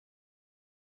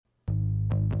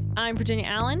I'm Virginia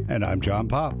Allen. And I'm John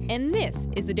Pop. And this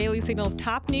is the Daily Signal's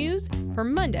top news for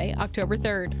Monday, October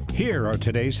 3rd. Here are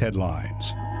today's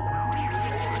headlines.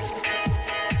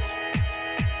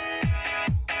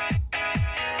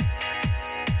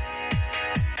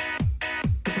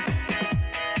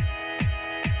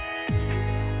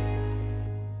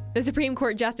 The Supreme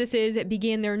Court justices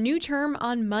begin their new term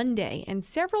on Monday, and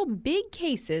several big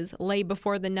cases lay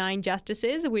before the 9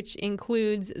 justices, which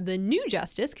includes the new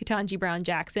justice, Ketanji Brown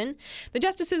Jackson. The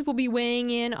justices will be weighing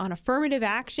in on affirmative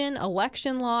action,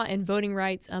 election law, and voting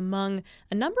rights, among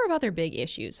a number of other big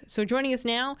issues. So joining us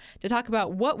now to talk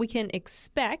about what we can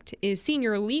expect is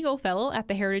senior legal fellow at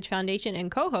the Heritage Foundation and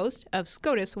co-host of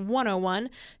SCOTUS 101,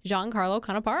 Giancarlo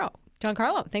Canaparo.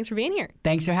 Giancarlo, thanks for being here.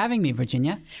 Thanks for having me,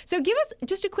 Virginia. So give us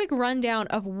just a quick rundown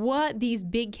of what these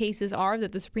big cases are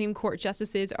that the Supreme Court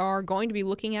justices are going to be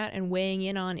looking at and weighing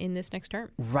in on in this next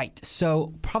term. Right.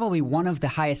 So probably one of the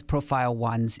highest profile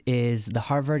ones is the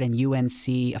Harvard and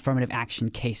UNC affirmative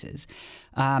action cases.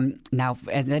 Now,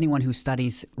 as anyone who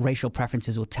studies racial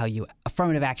preferences will tell you,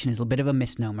 affirmative action is a bit of a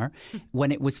misnomer.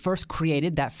 When it was first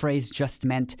created, that phrase just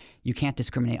meant you can't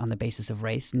discriminate on the basis of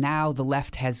race. Now the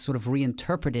left has sort of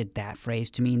reinterpreted that phrase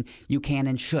to mean you can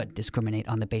and should discriminate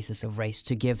on the basis of race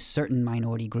to give certain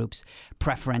minority groups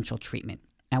preferential treatment.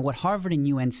 And what Harvard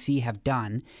and UNC have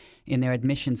done in their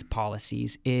admissions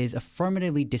policies is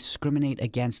affirmatively discriminate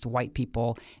against white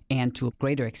people and to a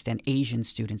greater extent Asian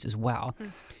students as well.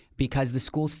 Because the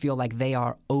schools feel like they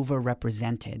are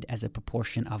overrepresented as a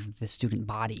proportion of the student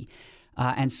body.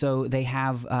 And so they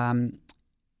have,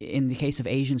 in the case of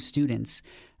Asian students,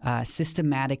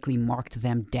 systematically marked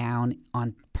them down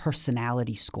on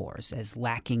personality scores as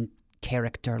lacking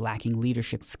character, lacking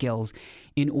leadership skills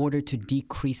in order to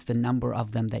decrease the number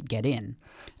of them that get in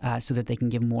so that they can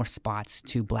give more spots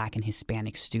to Black and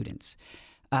Hispanic students.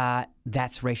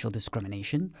 That's racial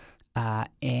discrimination.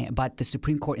 But the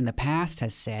Supreme Court in the past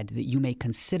has said that you may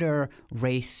consider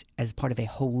race as part of a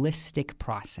holistic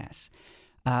process,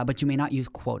 but you may not use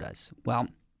quotas. Well,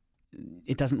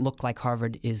 it doesn't look like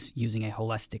Harvard is using a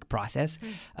holistic process.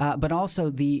 But also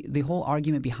the whole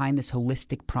argument behind this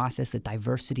holistic process, that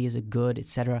diversity is a good, et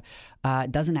cetera,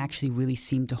 doesn't actually really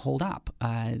seem to hold up.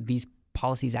 These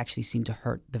policies actually seem to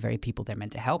hurt the very people they're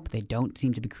meant to help. They don't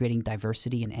seem to be creating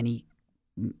diversity in any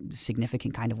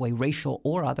significant kind of way, racial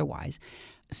or otherwise.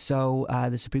 So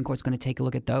the Supreme Court's going to take a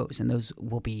look at those, and those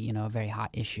will be, a very hot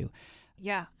issue.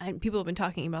 Yeah, and people have been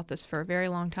talking about this for a very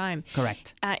long time.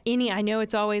 Correct. I know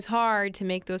it's always hard to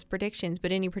make those predictions,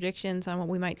 but any predictions on what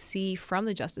we might see from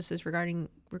the justices regarding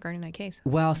that case?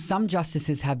 Well, some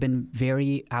justices have been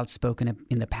very outspoken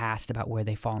in the past about where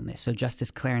they fall in this. So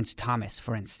Justice Clarence Thomas,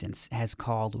 for instance, has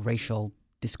called racial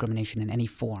discrimination in any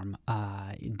form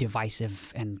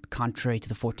divisive and contrary to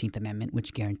the 14th Amendment,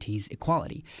 which guarantees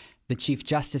equality. The Chief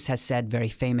Justice has said very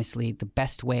famously the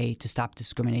best way to stop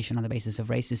discrimination on the basis of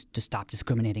race is to stop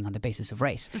discriminating on the basis of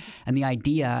race. And the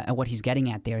idea, and what he's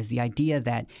getting at there, is the idea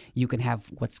that you can have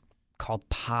what's called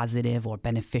positive or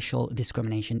beneficial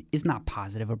discrimination is not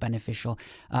positive or beneficial.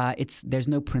 There's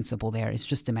no principle there. It's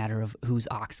just a matter of whose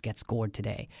ox gets gored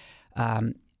today.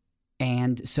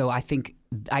 And so I think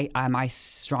my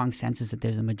strong sense is that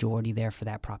there's a majority there for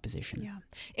that proposition. Yeah.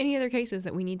 Any other cases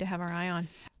that we need to have our eye on?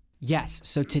 Yes.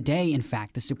 So today, in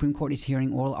fact, the Supreme Court is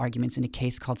hearing oral arguments in a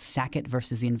case called Sackett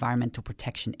versus the Environmental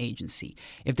Protection Agency.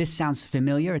 If this sounds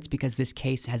familiar, it's because this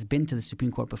case has been to the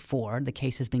Supreme Court before. The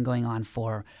case has been going on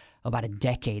for about a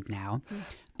decade now.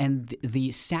 And the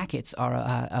Sacketts are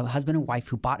a husband and wife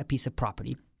who bought a piece of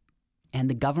property. And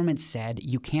the government said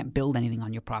you can't build anything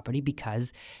on your property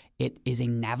because it is a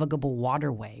navigable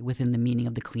waterway within the meaning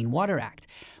of the Clean Water Act.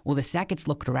 Well, the Sacketts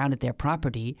looked around at their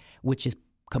property, which is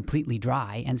completely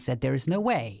dry, and said there is no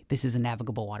way this is a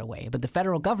navigable waterway. But the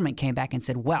federal government came back and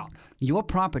said, well, your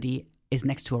property is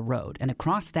next to a road, and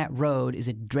across that road is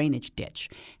a drainage ditch.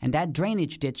 And that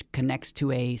drainage ditch connects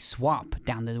to a swamp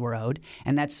down the road,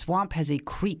 and that swamp has a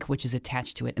creek which is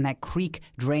attached to it, and that creek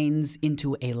drains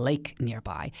into a lake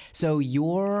nearby. So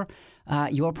your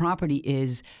property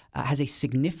has a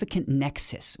significant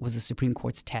nexus, was the Supreme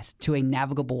Court's test, to a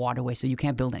navigable waterway, so you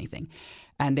can't build anything.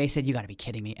 And they said, you got to be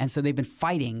kidding me. And so they've been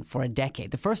fighting for a decade.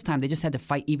 The first time, they just had to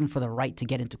fight even for the right to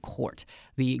get into court.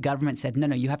 The government said,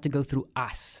 no, you have to go through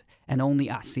us and only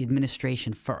us, the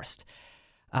administration first.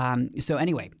 So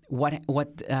anyway,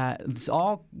 this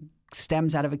all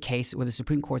stems out of a case where the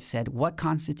Supreme Court said what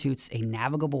constitutes a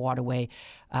navigable waterway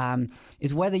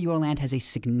is whether your land has a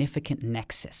significant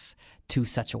nexus to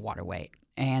such a waterway.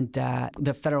 And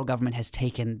the federal government has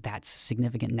taken that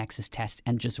significant nexus test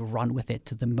and just run with it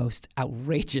to the most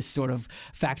outrageous sort of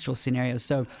factual scenarios.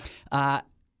 So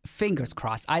Fingers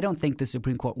crossed. I don't think the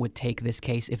Supreme Court would take this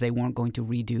case if they weren't going to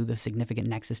redo the significant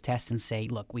nexus test and say,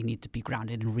 look, we need to be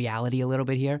grounded in reality a little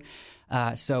bit here.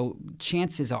 So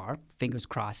chances are, fingers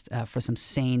crossed, for some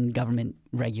sane government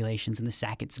regulations in the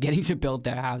Sacketts getting to build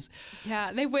their house.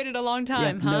 Yeah, they've waited a long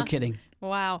time, huh? No kidding.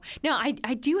 Wow. Now,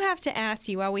 I do have to ask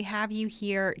you, while we have you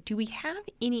here, do we have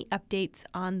any updates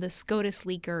on the SCOTUS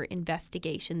leaker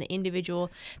investigation, the individual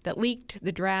that leaked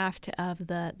the draft of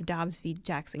the Dobbs v.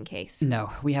 Jackson case?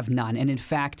 No, we have none. And in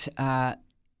fact,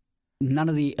 none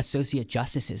of the associate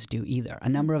justices do either. A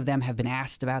number of them have been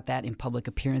asked about that in public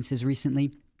appearances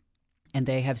recently, and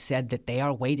they have said that they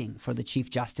are waiting for the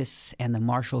Chief Justice and the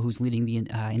marshal who's leading the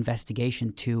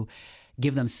investigation to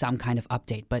give them some kind of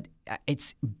update. But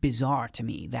it's bizarre to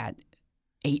me that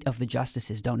 8 of the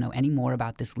justices don't know any more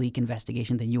about this leak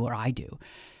investigation than you or I do.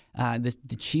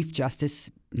 The Chief Justice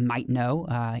might know.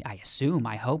 I assume,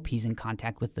 I hope he's in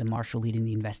contact with the marshal leading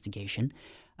the investigation,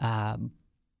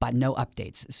 but no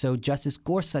updates. So Justice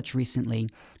Gorsuch recently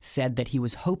said that he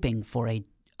was hoping for a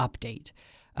update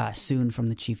soon from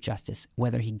the Chief Justice.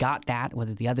 Whether he got that,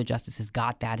 whether the other justices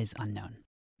got that is unknown.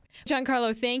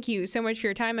 Giancarlo, thank you so much for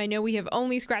your time. I know we have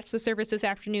only scratched the surface this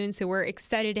afternoon, so we're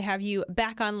excited to have you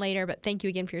back on later, but thank you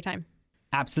again for your time.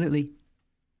 Absolutely.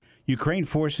 Ukraine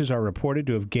forces are reported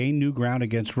to have gained new ground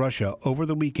against Russia over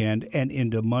the weekend and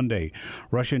into Monday.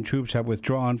 Russian troops have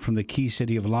withdrawn from the key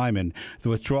city of Lyman. The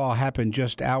withdrawal happened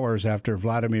just hours after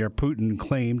Vladimir Putin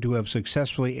claimed to have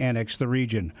successfully annexed the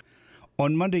region.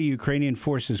 On Monday, Ukrainian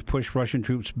forces pushed Russian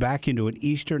troops back into an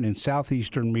eastern and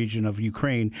southeastern region of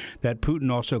Ukraine that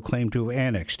Putin also claimed to have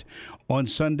annexed. On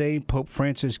Sunday, Pope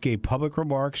Francis gave public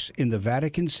remarks in the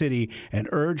Vatican City and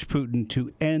urged Putin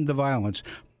to end the violence,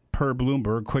 per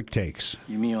Bloomberg Quick Takes.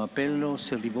 The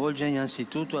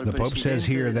Pope says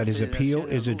here that his appeal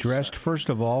is addressed, first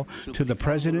of all, to the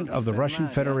President of the Russian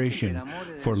Federation,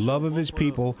 for love of his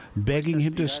people, begging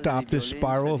him to stop this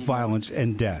spiral of violence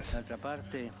and death.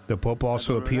 The Pope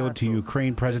also appealed to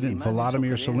Ukraine President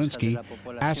Volodymyr Zelensky,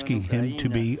 asking him to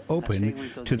be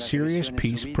open to serious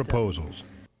peace proposals.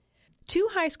 2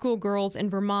 high school girls in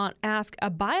Vermont ask a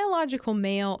biological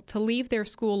male to leave their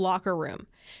school locker room.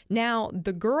 Now,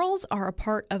 the girls are a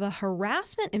part of a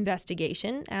harassment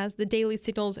investigation, as the Daily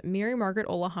Signal's Mary Margaret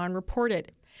Olahan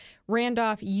reported.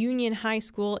 Randolph Union High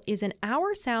School is an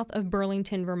hour south of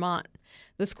Burlington, Vermont.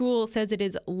 The school says it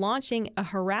is launching a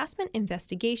harassment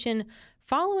investigation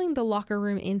following the locker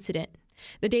room incident.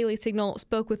 The Daily Signal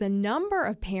spoke with a number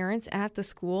of parents at the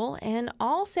school, and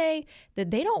all say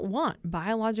that they don't want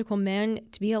biological men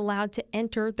to be allowed to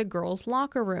enter the girls'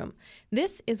 locker room.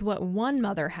 This is what one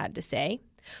mother had to say.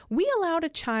 "We allowed a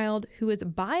child who is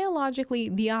biologically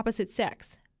the opposite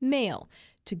sex, male,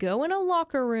 to go in a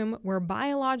locker room where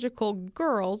biological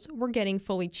girls were getting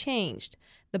fully changed.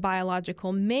 The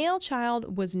biological male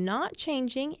child was not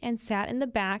changing and sat in the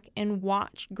back and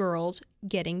watched girls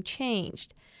getting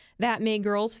changed. That made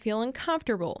girls feel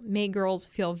uncomfortable, made girls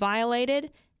feel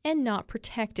violated and not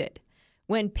protected.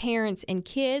 When parents and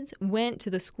kids went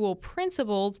to the school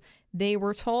principals, they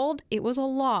were told it was a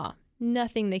law,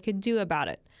 nothing they could do about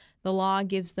it. The law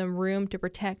gives them room to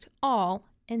protect all,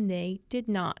 and they did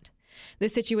not." The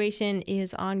situation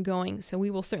is ongoing, so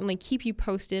we will certainly keep you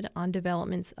posted on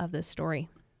developments of this story.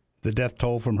 The death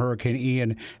toll from Hurricane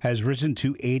Ian has risen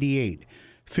to 88.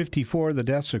 54 of the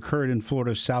deaths occurred in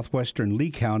Florida's southwestern Lee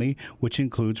County, which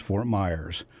includes Fort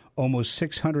Myers. Almost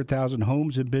 600,000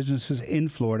 homes and businesses in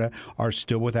Florida are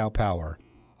still without power.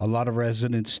 A lot of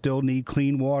residents still need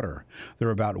clean water. There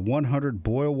are about 100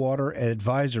 boil water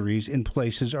advisories in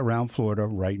places around Florida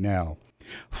right now.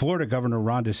 Florida Governor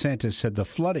Ron DeSantis said the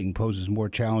flooding poses more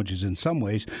challenges in some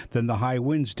ways than the high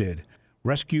winds did.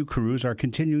 Rescue crews are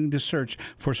continuing to search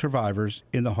for survivors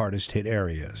in the hardest hit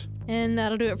areas. And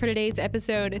that'll do it for today's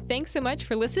episode. Thanks so much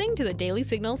for listening to the Daily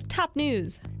Signal's Top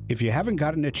News. If you haven't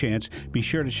gotten a chance, be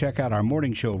sure to check out our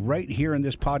morning show right here in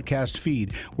this podcast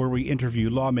feed, where we interview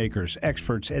lawmakers,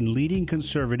 experts, and leading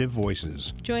conservative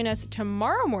voices. Join us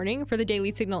tomorrow morning for the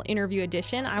Daily Signal Interview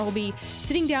Edition. I will be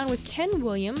sitting down with Ken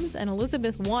Williams and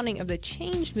Elizabeth Wanning of the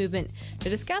Change Movement to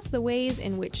discuss the ways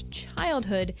in which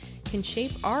childhood can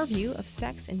shape our view of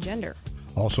sex and gender.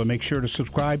 Also, make sure to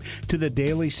subscribe to the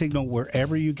Daily Signal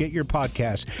wherever you get your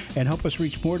podcasts and help us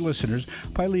reach more listeners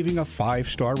by leaving a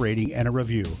 5-star rating and a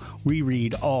review. We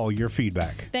read all your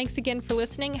feedback. Thanks again for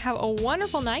listening. Have a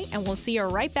wonderful night, and we'll see you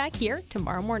right back here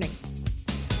tomorrow morning.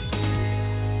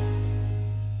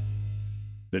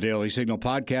 The Daily Signal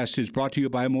podcast is brought to you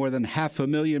by more than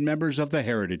 500,000 members of the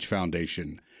Heritage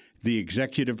Foundation. The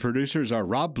executive producers are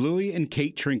Rob Bluey and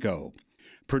Kate Trinko.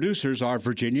 Producers are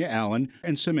Virginia Allen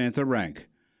and Samantha Rank.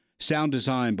 Sound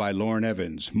design by Lauren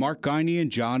Evans, Mark Guiney,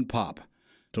 and John Pop.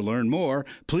 To learn more,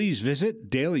 please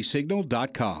visit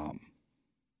dailysignal.com.